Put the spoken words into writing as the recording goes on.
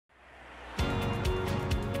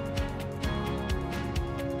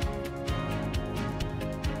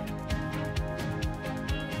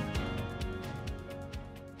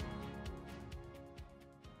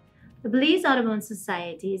The Belize Audubon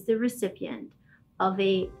Society is the recipient of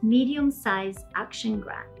a medium-sized action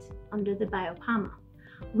grant under the BIOPAMA.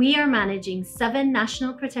 We are managing 7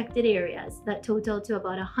 national protected areas that total to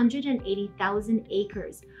about 180,000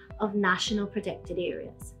 acres of national protected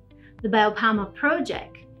areas. The BIOPAMA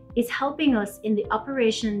project is helping us in the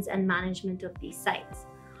operations and management of these sites.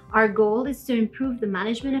 Our goal is to improve the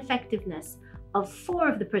management effectiveness of 4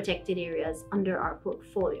 of the protected areas under our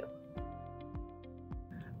portfolio.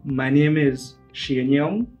 My name is Shane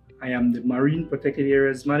Young. I am the Marine Protected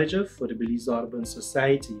Areas Manager for the Belize Audubon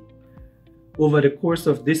Society. Over the course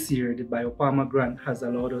of this year, the BIOPAMA grant has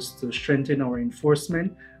allowed us to strengthen our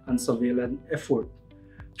enforcement and surveillance effort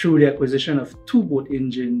through the acquisition of 2 boat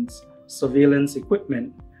engines, surveillance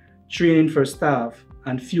equipment, training for staff,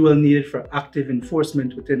 and fuel needed for active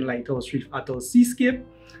enforcement within Lighthouse Reef Atoll Seascape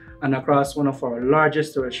and across one of our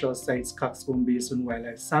largest terrestrial sites, Coxcomb Basin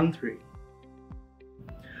Wildlife Sanctuary.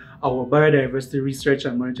 Our biodiversity research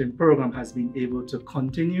and monitoring program has been able to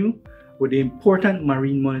continue with the important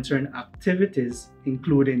marine monitoring activities,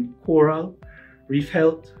 including coral, reef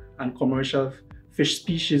health, and commercial fish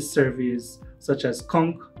species surveys such as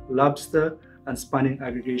conch, lobster, and spawning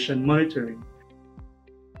aggregation monitoring.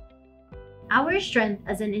 Our strength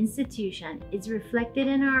as an institution is reflected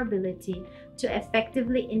in our ability to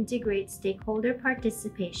effectively integrate stakeholder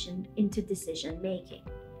participation into decision-making.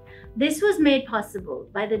 This was made possible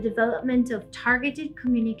by the development of targeted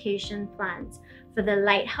communication plans for the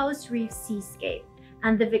Lighthouse Reef Seascape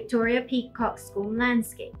and the Victoria Peak Coxcomb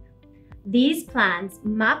landscape. These plans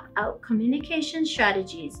map out communication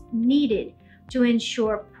strategies needed to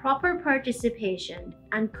ensure proper participation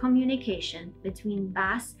and communication between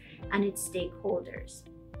BAS and its stakeholders.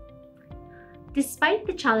 Despite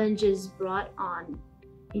the challenges brought on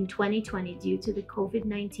in 2020 due to the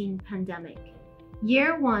COVID-19 pandemic,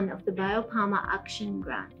 Year 1 of the BIOPAMA Action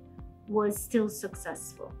Grant was still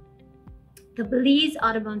successful. The Belize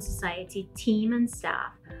Audubon Society team and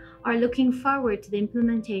staff are looking forward to the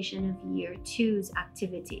implementation of Year 2's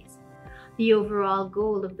activities. The overall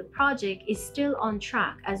goal of the project is still on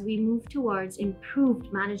track as we move towards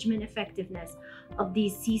improved management effectiveness of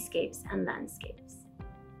these seascapes and landscapes.